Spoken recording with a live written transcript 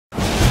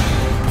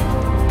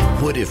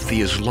What if the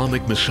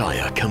Islamic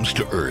Messiah comes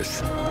to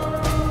Earth?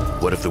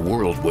 What if the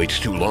world waits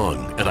too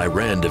long and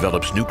Iran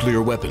develops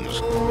nuclear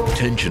weapons?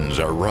 Tensions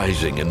are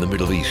rising in the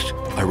Middle East.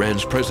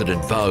 Iran's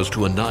president vows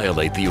to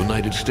annihilate the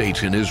United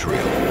States and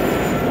Israel.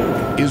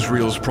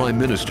 Israel's prime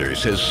minister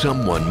says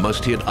someone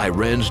must hit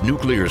Iran's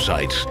nuclear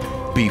sites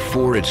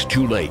before it's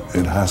too late.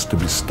 It has to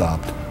be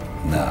stopped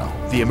now.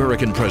 The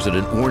American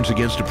president warns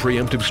against a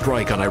preemptive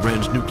strike on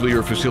Iran's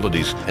nuclear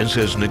facilities and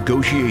says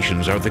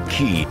negotiations are the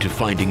key to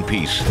finding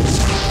peace.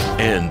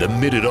 And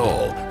amid it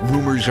all,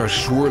 rumors are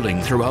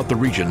swirling throughout the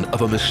region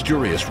of a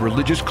mysterious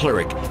religious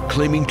cleric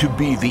claiming to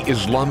be the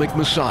Islamic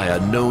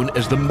Messiah known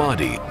as the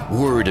Mahdi.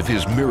 Word of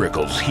his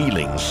miracles,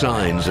 healing,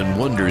 signs, and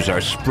wonders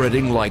are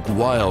spreading like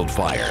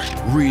wildfire.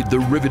 Read the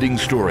riveting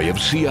story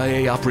of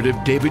CIA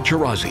operative David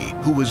Chirazi,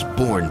 who was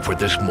born for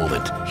this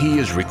moment. He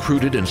is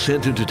recruited and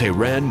sent into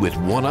Tehran with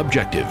one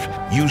objective: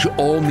 use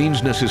all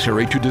means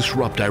necessary to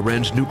disrupt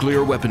Iran's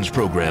nuclear weapons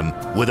program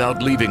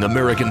without leaving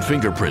American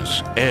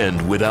fingerprints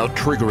and without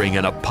triggering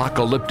an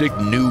apocalyptic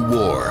new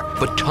war.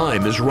 But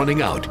time is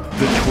running out.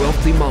 The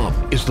 12th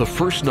Imam is the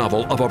first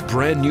novel of a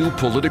brand new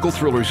political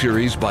thriller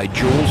series by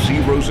Joel C.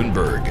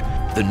 Rosenberg,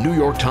 the New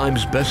York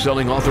Times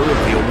best-selling author of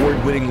the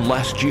award-winning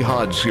Last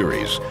Jihad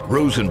series.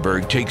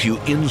 Rosenberg takes you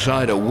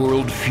inside a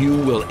world few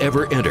will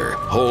ever enter.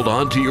 Hold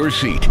on to your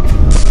seat.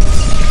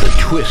 The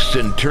twists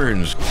and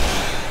turns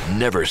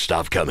never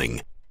stop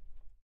coming.